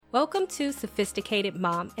Welcome to Sophisticated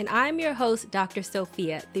Mom, and I'm your host, Dr.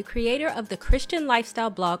 Sophia, the creator of the Christian lifestyle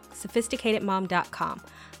blog, SophisticatedMom.com.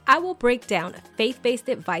 I will break down faith-based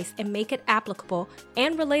advice and make it applicable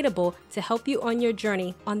and relatable to help you on your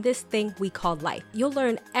journey on this thing we call life. You'll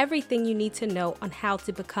learn everything you need to know on how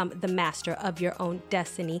to become the master of your own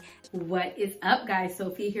destiny. What is up, guys?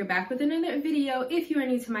 Sophia here, back with another video. If you are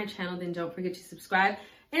new to my channel, then don't forget to subscribe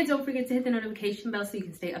and don't forget to hit the notification bell so you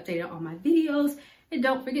can stay updated on my videos. And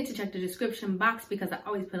don't forget to check the description box because I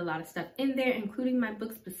always put a lot of stuff in there, including my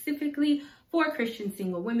book specifically for Christian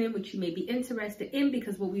single women, which you may be interested in,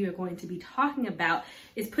 because what we are going to be talking about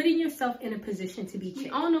is putting yourself in a position to be changed. We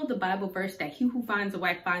all know the Bible verse that he who finds a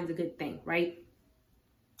wife finds a good thing, right?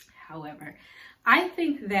 However, I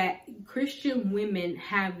think that Christian women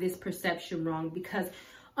have this perception wrong because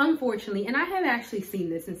unfortunately, and I have actually seen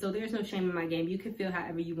this, and so there's no shame in my game. You can feel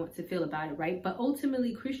however you want to feel about it, right? But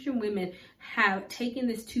ultimately, Christian women have taken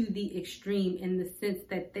this to the extreme in the sense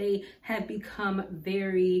that they have become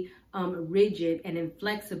very rigid and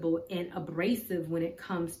inflexible and abrasive when it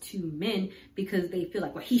comes to men because they feel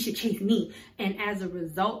like, well, he should chase me. And as a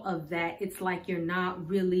result of that, it's like you're not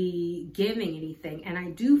really giving anything. And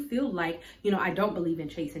I do feel like, I don't believe in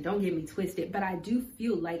chasing, don't get me twisted, but I do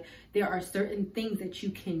feel like there are certain things that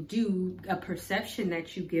you can do, a perception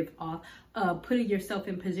that you give off, putting yourself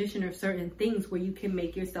in position of certain things where you can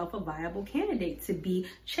make yourself a viable candidate to be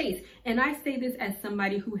chased. And I say this as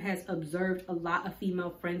somebody who has observed a lot of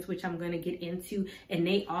female friends, which I'm going to get into, and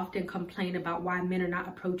they often complain about why men are not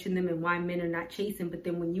approaching them and why men are not chasing. But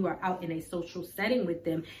then when you are out in a social setting with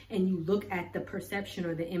them and you look at the perception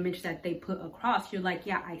or the image that they put across, you're like,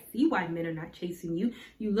 yeah, I see why men are not chasing you.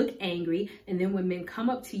 You look angry. And then when men come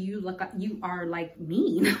up to you, look, you are like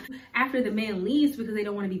mean. After the man leaves because they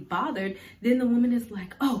don't want to be bothered, then the woman is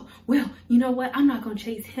like, oh, well, you know what? I'm not going to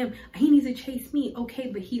chase him. He needs to chase me.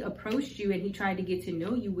 Okay, but he approached you and he tried to get to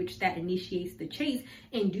know you, which that initiates the chase.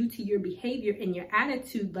 And due to your behavior and your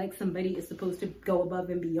attitude, like somebody is supposed to go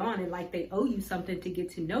above and beyond and like they owe you something to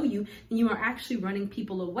get to know you, then you are actually running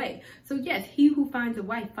people away. So yes, he who finds a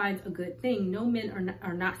wife finds a good thing. No men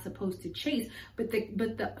are not supposed to chase. But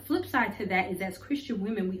the flip side to that is, as Christian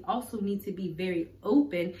women, we also need to be very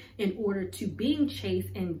open in order to being chased,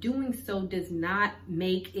 and doing so does not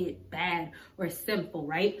make it bad or sinful,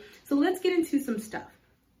 right? So let's get into some stuff.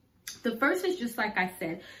 The first is, just like I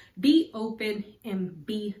said, be open and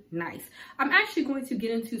be nice. I'm actually going to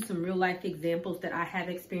get into some real life examples that I have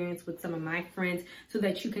experienced with some of my friends so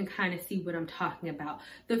that you can kind of see what I'm talking about.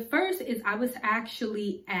 The first is, I was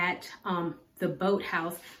actually at the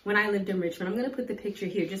Boathouse when I lived in Richmond. I'm going to put the picture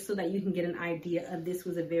here just so that you can get an idea of this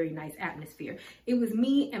was a very nice atmosphere. It was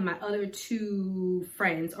me and my other two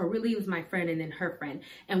friends, or really it was my friend and then her friend.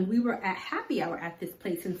 And we were at happy hour at this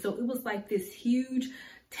place. And so it was like this huge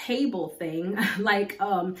table thing, like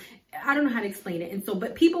I don't know how to explain it. And so,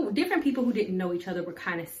 but different people who didn't know each other were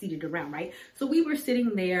kind of seated around, right? So we were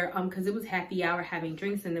sitting there because it was happy hour, having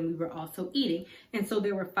drinks, and then we were also eating. And so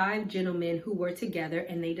there were 5 gentlemen who were together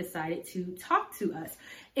and they decided to talk to us.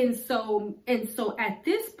 And so at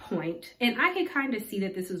this point, and I could kind of see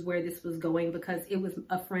that this is where this was going because it was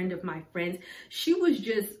a friend of my friend's. She was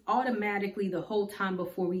just automatically, the whole time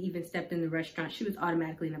before we even stepped in the restaurant, she was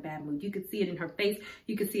automatically in a bad mood. You could see it in her face.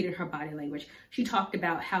 You could see it in her body language. She talked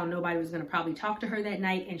about how nobody was going to probably talk to her that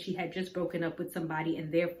night, and she had just broken up with somebody,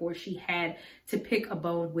 and therefore she had to pick a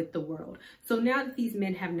bone with the world. So now that these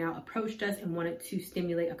men have now approached us and wanted to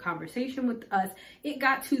stimulate a conversation with us, it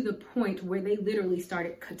got to the point where they literally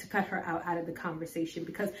started to cut her out of the conversation,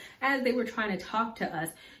 because as they were trying to talk to us,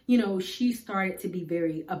 she started to be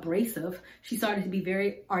very abrasive. She started to be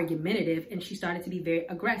very argumentative, and she started to be very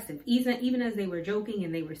aggressive. Even as they were joking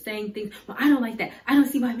and they were saying things, well, I don't like that. I don't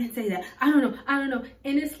see why men say that. I don't know.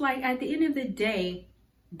 And it's like, at the end of the day,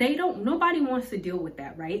 nobody wants to deal with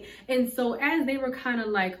that, right? And so as they were kind of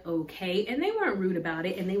like, okay, and they weren't rude about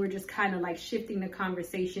it, and they were just kind of like shifting the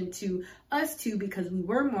conversation to us two because we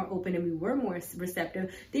were more open and we were more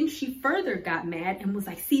receptive, then she further got mad and was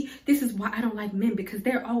like, see, this is why I don't like men, because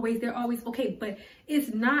they're always okay. But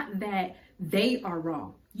it's not that they are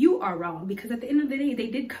wrong. You are wrong, because at the end of the day, they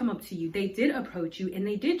did come up to you, they did approach you, and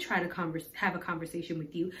they did try to have a conversation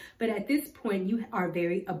with you. But at this point, you are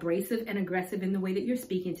very abrasive and aggressive in the way that you're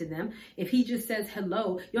speaking to them. If he just says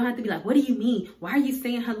hello, you don't have to be like, what do you mean? Why are you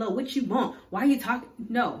saying hello? What you want? Why are you talking?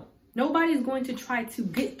 No. Nobody's going to try to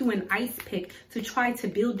get through an ice pick to try to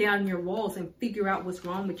build down your walls and figure out what's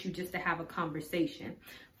wrong with you just to have a conversation,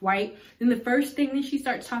 right? Then the first thing that she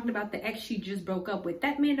starts talking about the ex she just broke up with,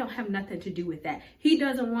 that man don't have nothing to do with that. He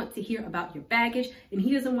doesn't want to hear about your baggage, and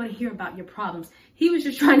he doesn't want to hear about your problems. He was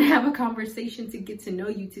just trying to have a conversation to get to know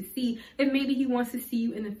you, to see if maybe he wants to see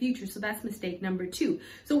you in the future. So that's mistake number 2.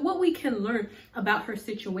 So what we can learn about her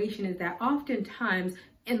situation is that oftentimes,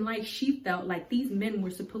 and like she felt like these men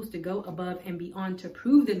were supposed to go above and beyond to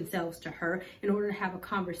prove themselves to her in order to have a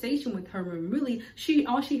conversation with her, when really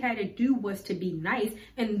all she had to do was to be nice,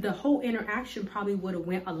 and the whole interaction probably would have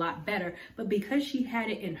went a lot better. But because she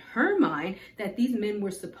had it in her mind that these men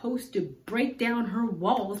were supposed to break down her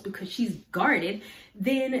walls because she's guarded,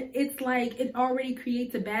 then it's like it already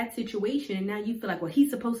creates a bad situation. And now you feel like, well,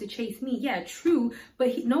 he's supposed to chase me. Yeah, true.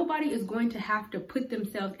 But nobody is going to have to put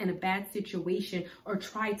themselves in a bad situation or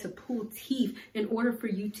try to pull teeth in order for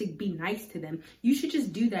you to be nice to them. You should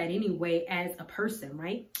just do that anyway as a person,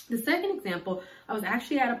 right? The second example, I was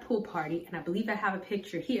actually at a pool party, and I believe I have a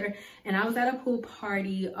picture here. And I was at a pool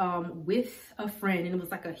party with a friend, and it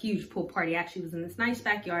was like a huge pool party. Actually, it was in this nice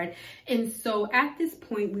backyard. And so at this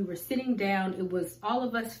point, we were sitting down. It was all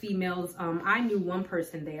of us females. I knew one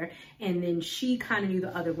person there, and then she kind of knew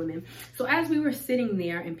the other women. So as we were sitting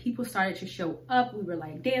there and people started to show up, we were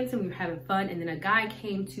like dancing, we were having fun, and then a guy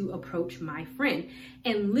came to approach my friend.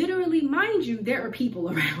 And literally, mind you, there are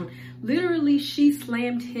people around. Literally, she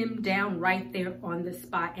slammed him down right there on the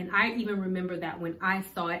spot. And I even remember that when I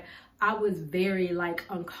saw it, I was very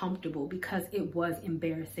uncomfortable because it was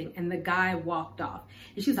embarrassing. And the guy walked off.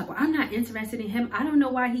 And she was like, well, I'm not interested in him. I don't know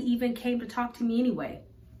why he even came to talk to me anyway.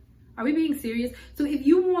 Are we being serious? So if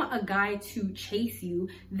you want a guy to chase you,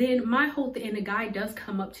 then my whole thing, and a guy does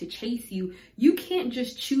come up to chase you, you can't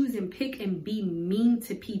just choose and pick and be mean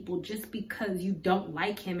to people just because you don't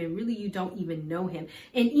like him and really you don't even know him.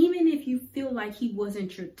 And even if you feel like he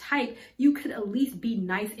wasn't your type, you could at least be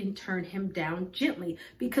nice and turn him down gently.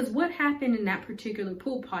 Because what happened in that particular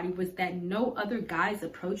pool party was that no other guys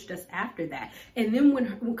approached us after that. And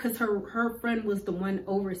then because her friend was the one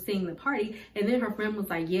overseeing the party, and then her friend was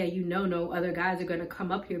like, yeah, you know, no other guys are going to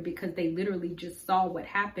come up here because they literally just saw what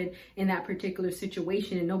happened in that particular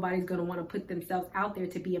situation, and nobody's going to want to put themselves out there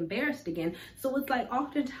to be embarrassed again. So it's like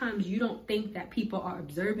oftentimes you don't think that people are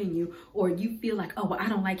observing you, or you feel like, oh, well, I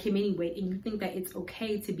don't like him anyway, and you think that it's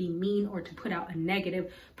okay to be mean or to put out a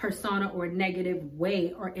negative persona or a negative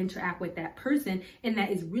way or interact with that person, and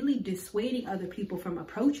that is really dissuading other people from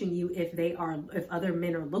approaching you if other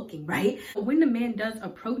men are looking, right? But when the man does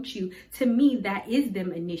approach you, to me, that is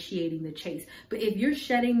them initiating the chase. But if you're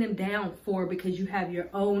shutting them down because you have your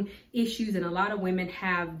own issues, and a lot of women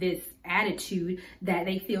have this attitude that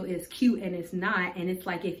they feel is cute and it's not, and it's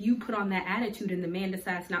like if you put on that attitude and the man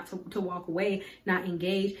decides not to walk away, not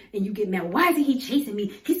engage, and you get mad, why isn't he chasing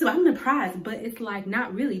me? He said, I'm surprised. But it's like,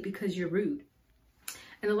 not really, because you're rude.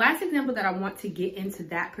 And the last example that I want to get into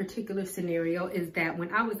that particular scenario is that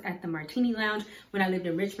when I was at the Martini Lounge, when I lived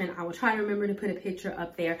in Richmond, I will try to remember to put a picture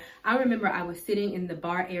up there. I remember I was sitting in the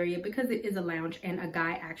bar area because it is a lounge, and a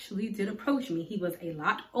guy actually did approach me. He was a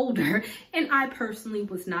lot older, and I personally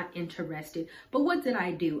was not interested. But what did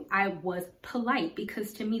I do? I was polite,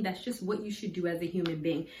 because to me, that's just what you should do as a human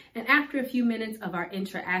being. And after a few minutes of our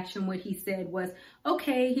interaction, what he said was,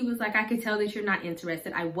 okay, he was like, I could tell that you're not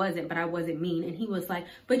interested. I wasn't, but I wasn't mean. And he was like,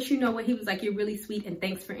 but you know what? He was like, you're really sweet, and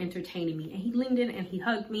thanks for entertaining me. And he leaned in and he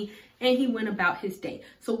hugged me, and he went about his day.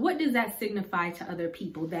 So what does that signify to other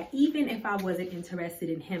people? That even if I wasn't interested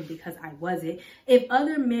in him, because I wasn't, if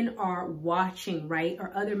other men are watching, right,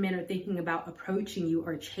 or other men are thinking about approaching you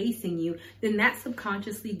or chasing you, then that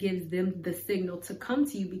subconsciously gives them the signal to come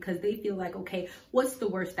to you, because they feel like, okay, what's the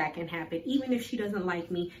worst that can happen? Even if she doesn't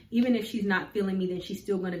like me, even if she's not feeling me, then she's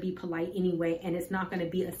still going to be polite anyway, and it's not going to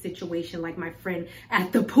be a situation like my friend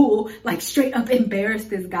at the pool, like straight up embarrassed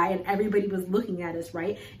this guy and everybody was looking at us,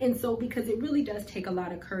 right? And so because it really does take a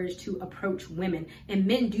lot of courage to approach women, and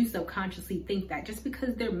men do subconsciously think that. Just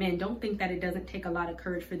because they're men, don't think that it doesn't take a lot of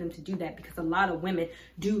courage for them to do that, because a lot of women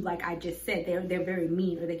do, like I just said, they're very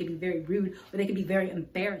mean, or they can be very rude, or they can be very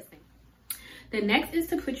embarrassing. The next is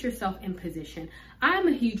to put yourself in position. I'm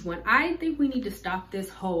a huge one. I think we need to stop this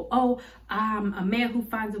whole, a man who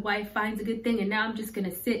finds a wife finds a good thing, and now I'm just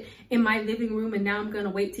gonna sit in my living room and now I'm gonna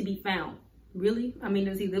wait to be found. Really? I mean,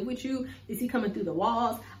 does he live with you? Is he coming through the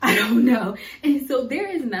walls? I don't know. And so there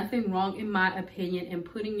is nothing wrong, in my opinion, in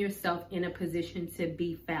putting yourself in a position to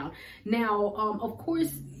be found. Now, of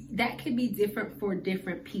course, that could be different for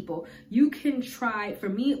different people. You can try, for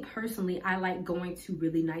me personally, I like going to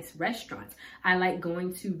really nice restaurants. I like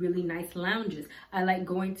going to really nice lounges. I like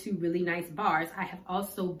going to really nice bars. I have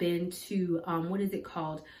also been to, what is it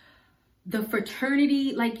called? The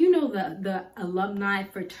fraternity, like, you know, the alumni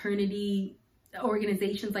fraternity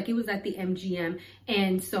organizations, like it was at the MGM.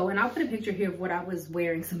 And I'll put a picture here of what I was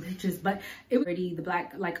wearing, some pictures, but it was already the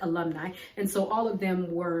Black like alumni. And so all of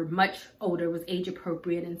them were much older, was age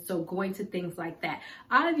appropriate. And so going to things like that,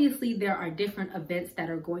 obviously there are different events that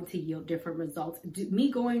are going to yield different results. Me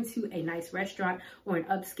going to a nice restaurant or an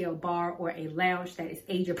upscale bar or a lounge that is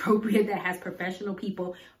age appropriate, that has professional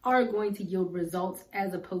people, are going to yield results,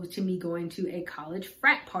 as opposed to me going to a college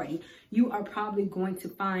frat party. You are probably going to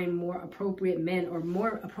find more appropriate men, or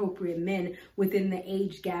more appropriate men within the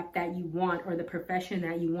age gap that you want, or the profession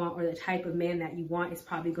that you want, or the type of man that you want is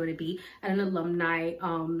probably going to be at an alumni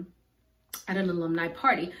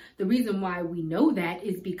party. The reason why we know that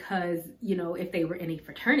is because, you know, if they were in a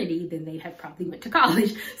fraternity, then they had probably went to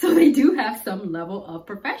college. So they do have some level of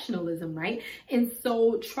professionalism, right? And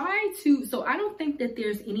so I don't think that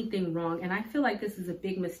there's anything wrong. And I feel like this is a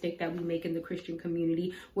big mistake that we make in the Christian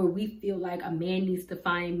community, where we feel like a man needs to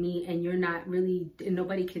find me and you're not really, and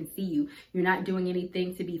nobody can see you. You're not doing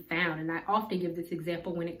anything to be found. And I often give this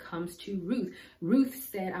example when it comes to Ruth. Ruth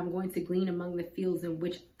said, I'm going to glean among the fields in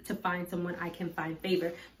which to find someone I can find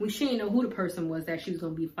favor. When she didn't know who the person was that she was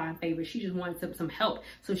going to be find favor, she just wanted some help.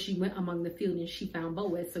 So she went among the field and she found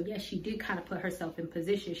Boaz. So yes, she did kind of put herself in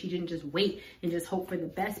position. She didn't just wait and just hope for the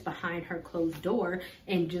best behind her closed door,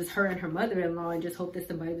 and just her and her mother-in-law, and just hope that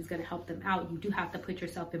somebody was going to help them out. You do have to put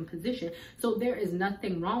yourself in position. So there is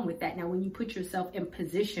nothing wrong with that. Now, when you put yourself in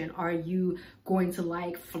position, are you going to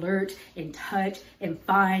like flirt and touch and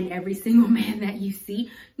find every single man that you see?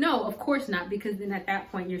 No, of course not, because then at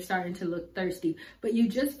that point you're starting to look thirsty. But you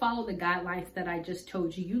just follow the guidelines that I just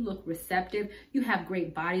told you. You look receptive, you have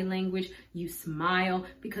great body language, you smile,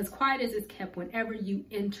 because quiet is kept whenever you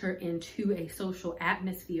enter into a social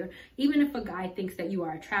atmosphere. Even if a guy thinks that you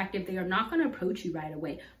are attractive, they are not going to approach you right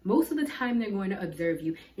away. Most of the time they're going to observe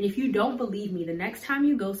you. And if you don't believe me, the next time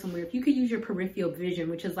you go somewhere, if you could use your peripheral vision,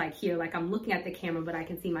 which is like here, like I'm looking at the camera but I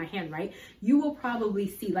can see my hand, right? You will probably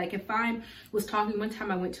see, like if I was talking, one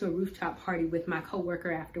time I went to a rooftop party with my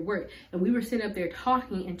coworker after work, and we were sitting up there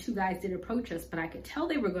talking, and two guys did approach us, but I could tell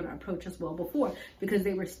they were going to approach us well before, because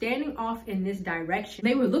they were standing off in this direction.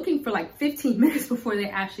 They were looking for like 15 minutes before they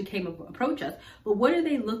actually came up approach us. But what are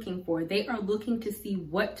they looking for? They are looking to see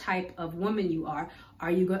what type of woman you are.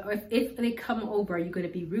 Are you going, if they come over, are you going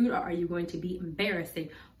to be rude, or are you going to be embarrassing?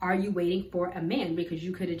 Are you waiting for a man? Because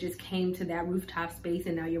you could have just came to that rooftop space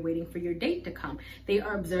and now you're waiting for your date to come. They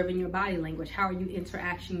are observing your body language. How are you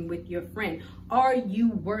interacting with your friend? Are you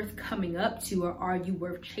worth coming up to, or are you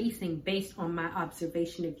worth chasing based on my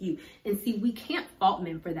observation of you? And see, we can't fault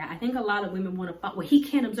men for that. I think a lot of women want to fault, well, he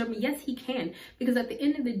can't observe me. Yes, he can. Because at the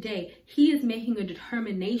end of the day, he is making a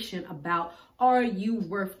determination about, are you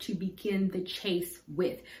worth to begin the chase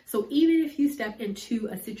with? So even if you step into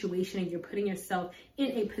a situation and you're putting yourself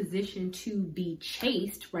in a position to be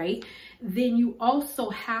chased, right? Then you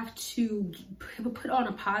also have to put on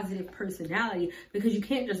a positive personality, because you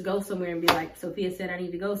can't just go somewhere and be like, Sophia said I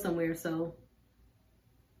need to go somewhere, so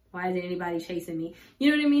why isn't anybody chasing me?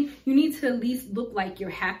 You know what I mean? You need to at least look like you're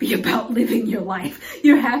happy about living your life.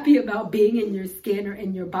 You're happy about being in your skin or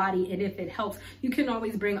in your body. And if it helps, you can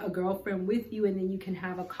always bring a girlfriend with you, and then you can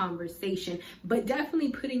have a conversation. But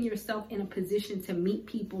definitely putting yourself in a position to meet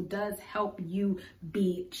people does help you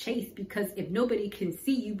be chased, because if nobody can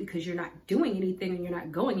see you because you're not doing anything and you're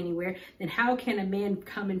not going anywhere, then how can a man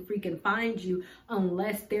come and freaking find you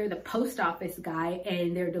unless they're the post office guy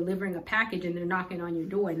and they're delivering a package and they're knocking on your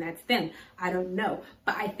door? And that's them. I don't know.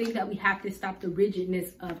 But I think that we have to stop the rigidness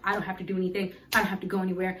of, I don't have to do anything. I don't have to go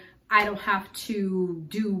anywhere. I don't have to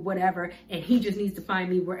do whatever. And he just needs to find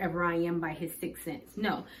me wherever I am by his sixth sense.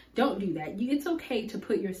 No, don't do that. It's okay to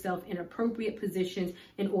put yourself in appropriate positions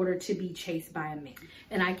in order to be chased by a man.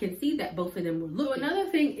 And I can see that both of them were looking. So another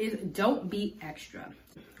thing is, don't be extra.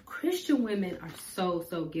 Christian women are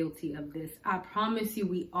so guilty of this. I promise you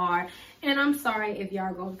we are. And I'm sorry if y'all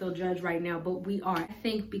are going to feel judged right now, but we are. I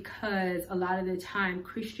think because a lot of the time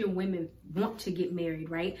Christian women want to get married,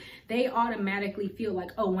 right? They automatically feel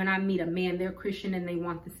like, oh, when I meet a man, they're Christian and they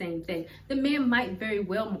want the same thing. The man might very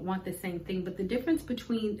well want the same thing, but the difference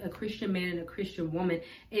between a Christian man and a Christian woman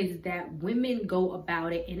is that women go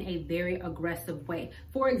about it in a very aggressive way.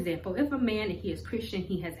 For example, if a man and he is Christian,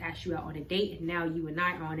 he has asked you out on a date, and now you and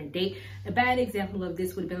I are on a date. A bad example of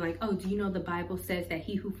this would have been like, oh, do you know the Bible says that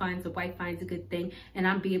he who finds a wife finds a good thing, and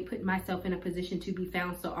I'm putting myself in a position to be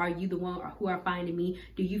found, so are you the one who are finding me?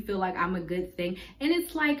 Do you feel like I'm a good thing? And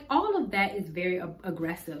it's like, all of that is very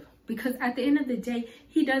aggressive, because at the end of the day,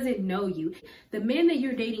 he doesn't know you. The man that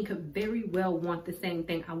you're dating could very well want the same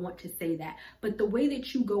thing. I want to say that. But the way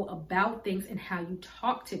that you go about things and how you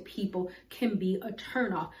talk to people can be a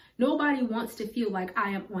turnoff. Nobody wants to feel like I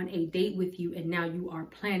am on a date with you and now you are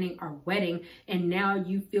planning our wedding, and now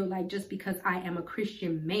you feel like just because I am a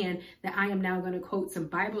Christian man that I am now going to quote some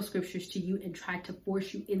Bible scriptures to you and try to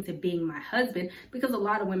force you into being my husband, because a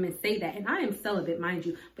lot of women say that. And I am celibate, mind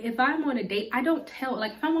you. But if I'm on a date, I don't tell,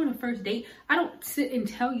 like if I'm on a first date, I don't sit and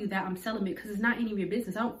tell you that I'm celibate, because it's not any of your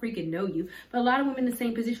business. I don't freaking know you. But a lot of women in the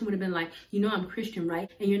same position would have been like, you know, I'm Christian,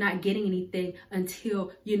 right? And you're not getting anything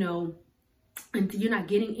until, you know, and you're not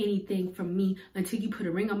getting anything from me until you put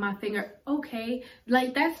a ring on my finger. Okay,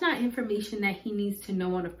 like that's not information that he needs to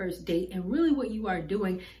know on a first date. And really what you are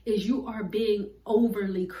doing is you are being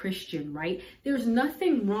overly Christian, right? There's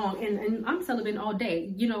nothing wrong, and I'm celibate all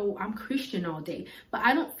day, you know, I'm Christian all day, but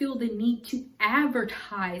I don't feel the need to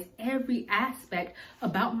advertise every aspect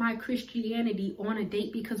about my Christianity on a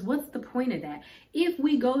date, because what's the point of that? If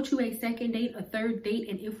we go to a second date, a third date,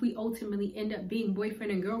 and if we ultimately end up being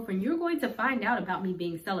boyfriend and girlfriend, you're going to find out about me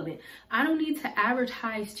being celibate. I don't need to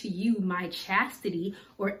advertise to you my chastity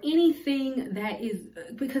or anything that is,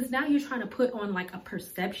 because now you're trying to put on like a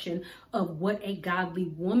perception of what a godly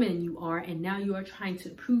woman you are, and now you are trying to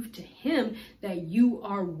prove to him that you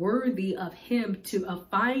are worthy of him of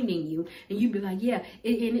finding you. And you'd be like, yeah,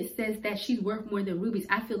 and it says that she's worth more than rubies.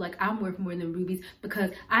 I feel like I'm worth more than rubies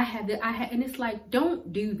because I have that. And it's like,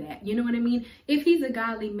 don't do that. You know what I mean? If he's a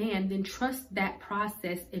godly man, then trust that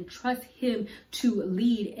process and trust him to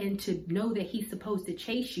lead and to know that he's supposed to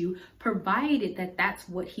chase you, provided that that's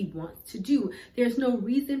what he wants to do. There's no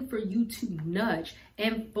reason for you to nudge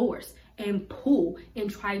and force and pull and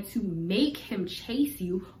try to make him chase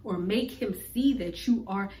you or make him see that you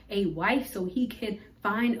are a wife so he can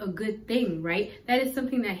find a good thing, right? That is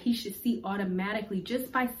something that he should see automatically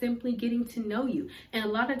just by simply getting to know you. And a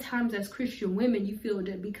lot of times as Christian women, you feel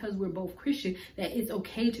that because we're both Christian, that it's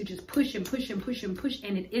okay to just push and push and push and push,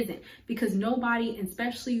 and it isn't, because nobody,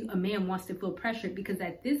 especially a man, wants to feel pressured, because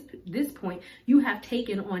at this point, you have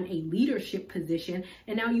taken on a leadership position,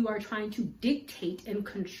 and now you are trying to dictate and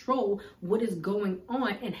control what is going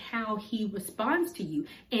on and how he responds to you.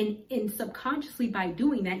 And subconsciously, by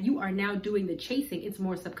doing that, you are now doing the chasing. It's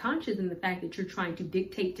more subconscious in the fact that you're trying to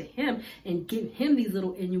dictate to him and give him these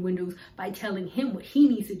little innuendos by telling him what he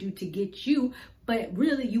needs to do to get you. But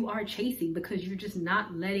really you are chasing, because you're just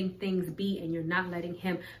not letting things be, and you're not letting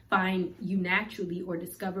him find you naturally or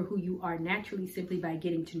discover who you are naturally simply by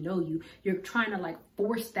getting to know you. You're trying to like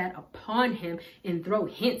force that upon him and throw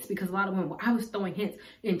hints, because a lot of women, well, I was throwing hints,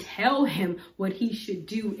 and tell him what he should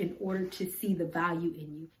do in order to see the value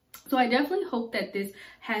in you. So I definitely hope that this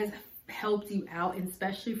has helped you out, and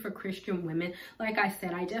especially for Christian women. Like I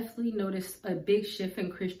said, I definitely noticed a big shift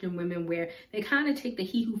in Christian women where they kind of take the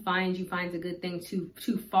he who finds you finds a good thing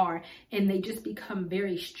too far, and they just become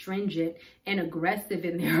very stringent and aggressive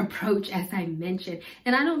in their approach, as I mentioned.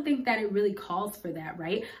 And I don't think that it really calls for that,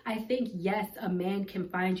 right? I think, yes, a man can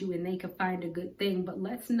find you and they can find a good thing, but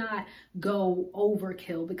let's not go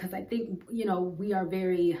overkill, because I think, you know,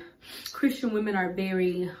 Christian women are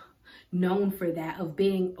very known for that, of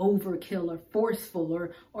being overkill or forceful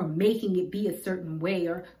or making it be a certain way,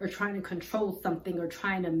 or trying to control something, or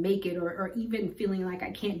trying to make it, or even feeling like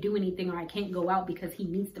I can't do anything or I can't go out because he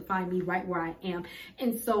needs to find me right where I am.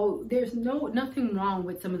 And so there's nothing wrong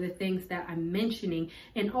with some of the things that I'm mentioning,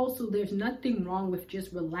 and also there's nothing wrong with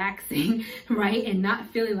just relaxing, right? And not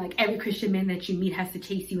feeling like every Christian man that you meet has to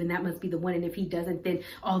chase you and that must be the one, and if he doesn't, then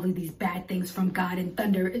all of these bad things from God and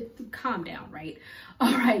thunder. Calm down, right?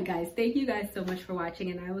 All right, guys. Thank you guys so much for watching,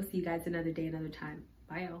 and I will see you guys another day, another time.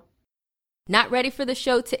 Bye, y'all. Not ready for the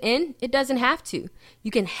show to end? It doesn't have to. You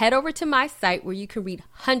can head over to my site where you can read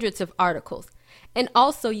hundreds of articles. And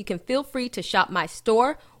also, you can feel free to shop my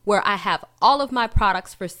store where I have all of my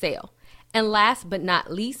products for sale. And last but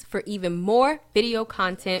not least, for even more video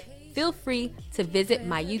content, feel free to visit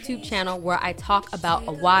my YouTube channel where I talk about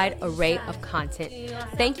a wide array of content.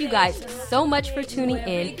 Thank you guys so much for tuning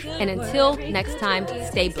in, and until next time,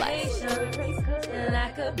 stay blessed.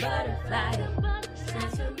 like a butterfly.